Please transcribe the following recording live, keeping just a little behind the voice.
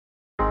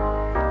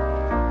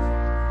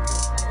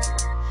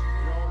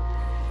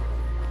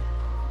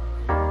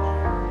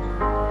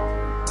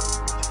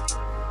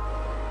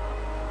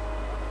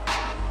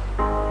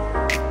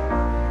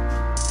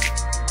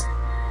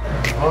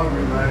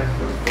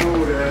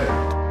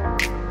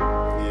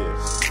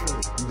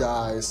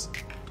guys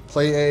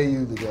play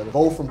AAU together,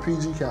 both from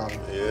PG County.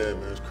 Yeah,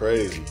 man, it's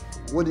crazy.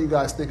 What do you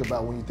guys think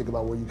about when you think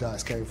about where you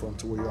guys came from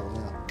to where you are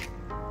now?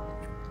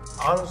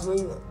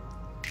 Honestly,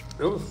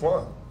 it was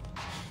fun.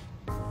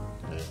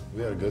 Yeah,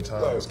 we had a good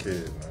time as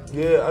kids, man.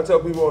 Yeah, I tell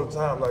people all the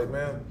time, like,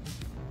 man,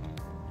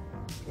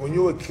 when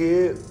you're a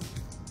kid,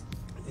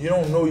 you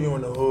don't know you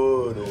in the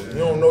hood, or you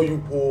don't know you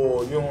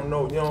poor, you don't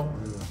know,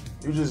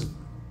 you just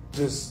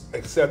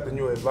accepting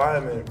your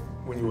environment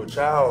when you're a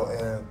child,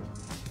 and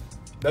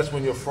that's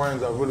when your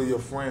friends are really your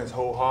friends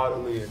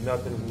wholeheartedly, and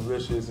nothing is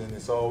malicious, and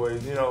it's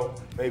always,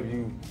 maybe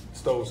you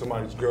stole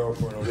somebody's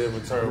girlfriend or they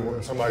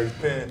returned somebody's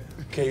pen.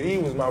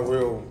 KD was my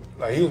real,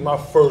 he was my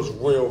first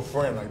real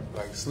friend,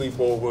 like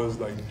sleepovers,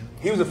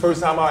 he was the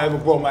first time I ever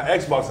brought my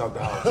Xbox out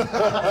the house.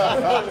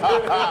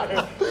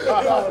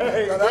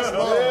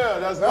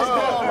 That's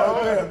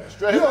bomb.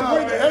 Straight you don't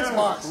bring the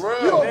Xbox.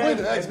 You don't bring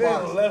the Xbox.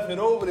 And then left it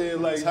over there,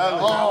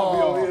 I'll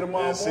be over here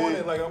tomorrow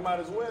morning, I might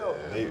as well.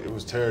 Yeah, it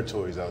was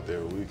territories out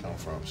there where we come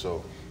from,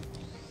 so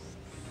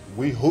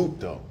we hooped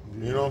though.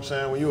 You know what I'm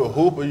saying? When you're a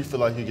hooper, you feel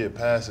like you get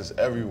passes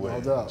everywhere.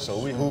 No doubt. So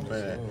we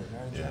hooping.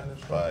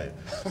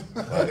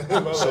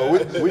 So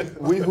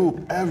we hoop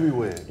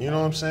everywhere. You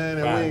know what I'm saying?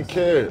 And we didn't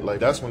care.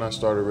 That's when I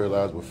started to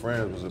realize what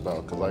friends was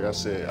about. Cause like I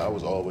said, I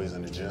was always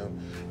in the gym,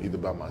 either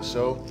by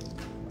myself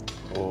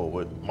or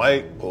with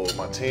Mike or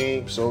my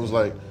team. So it was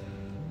like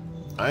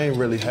I ain't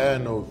really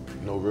had no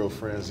real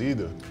friends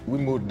either. We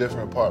moved to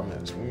different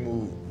apartments.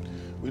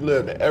 We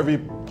lived in every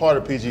part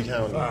of PG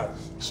County.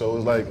 So it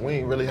was like we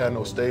ain't really had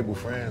no stable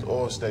friends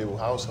or a stable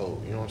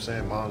household. You know what I'm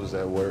saying? Mom was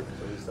at work,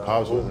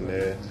 Pops wasn't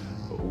there.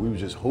 We was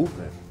just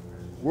hooping.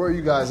 Where are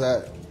you guys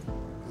at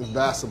with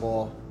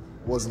basketball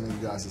wasn't in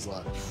you guys'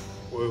 life?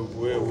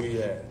 Where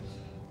we at?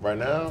 Right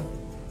now,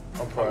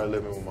 I'm probably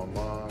living with my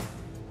mom.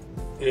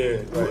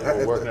 Yeah.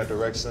 Or working at the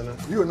rec center.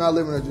 You are not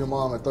living with your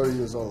mom at 30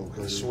 years old.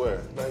 I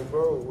swear.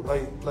 Bro,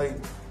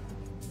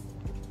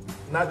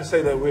 not to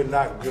say that we're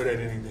not good at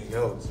anything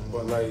else,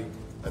 but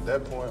at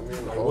that point,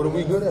 what are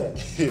we good at?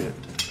 Yeah.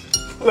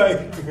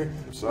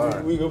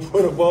 Sorry. We can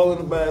put a ball in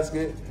the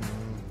basket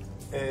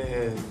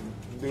and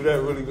do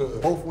that really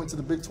good. Both went to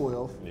the Big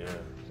 12. Yeah.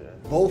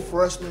 Both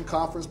freshman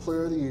conference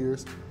player of the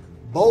years.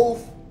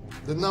 Both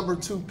the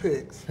 #2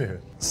 picks. Yeah.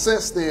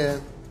 Since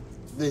then,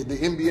 the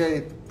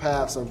NBA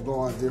paths have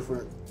gone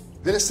different.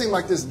 Then it seemed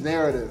like this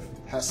narrative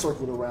has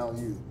circled around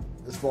you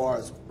as far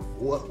as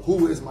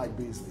who is Mike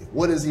Beasley?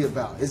 What is he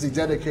about? Is he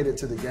dedicated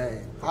to the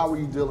game? How are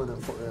you dealing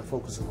and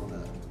focusing on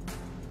that?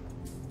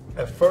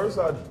 At first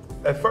I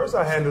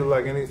handled it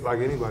like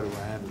anybody would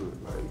handle it,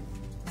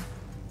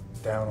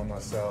 down on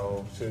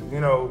myself,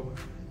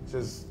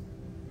 just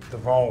the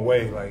wrong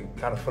way,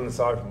 kind of feeling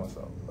sorry for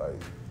myself,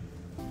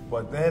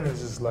 But then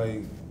it's just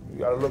you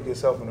gotta look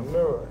yourself in the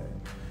mirror.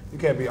 And you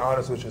can't be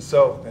honest with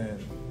yourself, then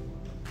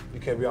you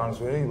can't be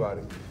honest with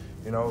anybody.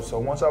 So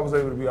once I was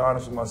able to be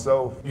honest with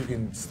myself, you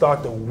can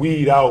start to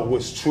weed out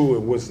what's true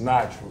and what's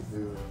not true.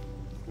 Yeah.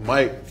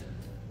 Mike,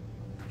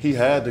 he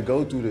had to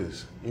go through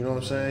this. You know what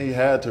I'm saying? He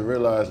had to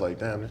realize,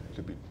 damn,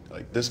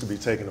 this could be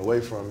taken away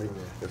from me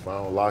if I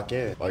don't lock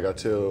in. I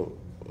tell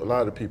a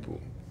lot of people,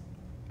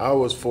 I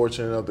was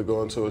fortunate enough to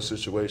go into a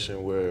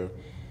situation where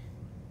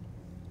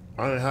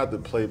I didn't have to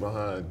play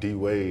behind D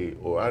Wade,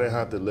 or I didn't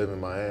have to live in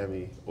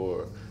Miami,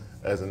 or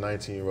as a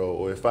 19-year-old,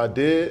 or if I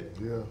did,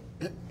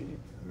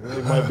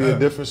 it might be a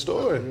different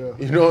story.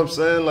 You know what I'm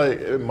saying?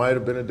 It might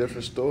have been a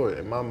different story.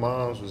 And my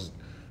mom's was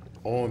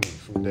on me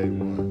from day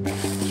one.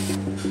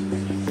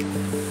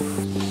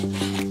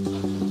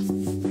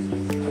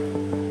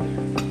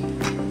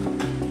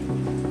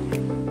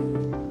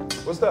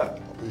 What's that?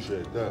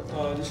 Appreciate that.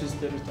 This is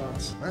tater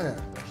tots. Man.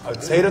 A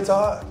tater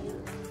tot?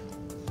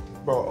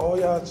 Bro, all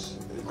y'all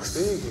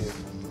big here.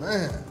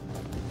 Man.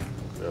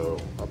 Yo,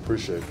 I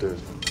appreciate this.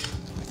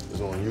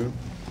 It's on you.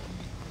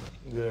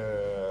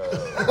 Yeah.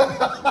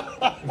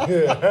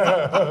 You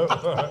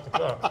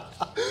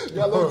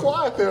got a little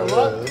quiet there, right?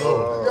 You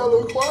got a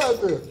little quiet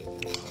there.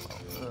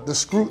 The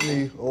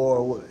scrutiny,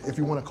 or if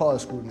you want to call it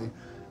scrutiny,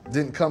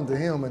 didn't come to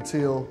him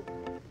until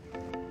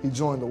he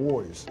joined the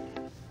Warriors.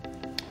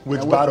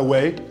 Which, by the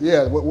way,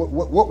 what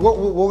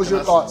was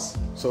your thoughts?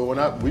 So when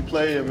we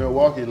played in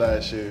Milwaukee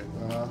last year,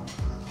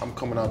 I'm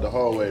coming out the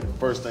hallway. The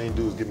first thing you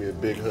do is give me a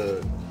big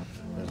hug.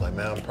 And it's like,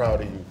 man, I'm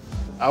proud of you.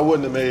 I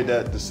wouldn't have made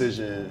that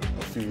decision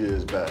a few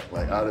years back.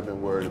 I'd have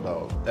been worried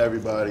about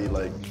everybody,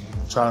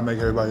 trying to make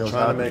everybody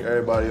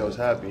else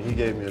happy. He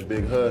gave me a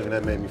big hug, and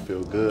that made me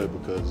feel good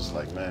because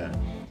it's man,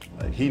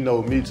 he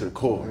know me to the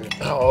core.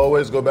 I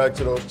always go back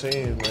to those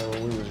teams, man,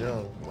 when we was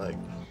young.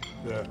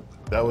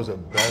 That was the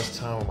best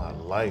time of my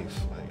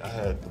life.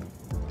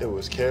 It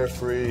was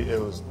carefree.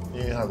 You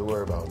didn't have to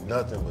worry about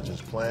nothing but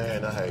just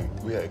playing.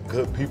 We had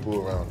good people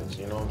around us.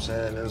 You know what I'm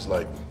saying? It's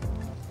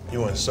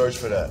you in search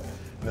for that.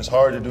 And it's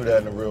hard to do that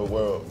in the real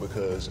world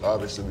because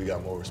obviously we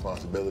got more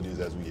responsibilities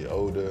as we get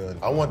older.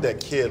 And I want that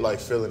kid-like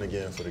feeling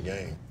again for the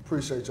game.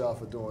 Appreciate y'all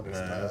for doing this.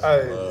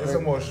 Hey, get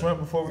some more shrimp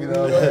before we do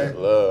that.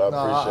 Love, I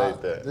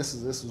appreciate that. This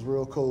is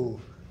real cool.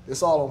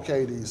 It's all on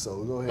KD,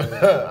 so go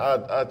ahead.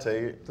 I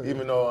take it,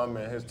 even though I'm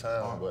in his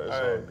town, but it's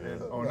all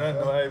good. On that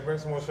note, hey, bring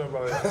some more shrimp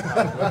out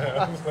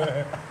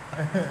here.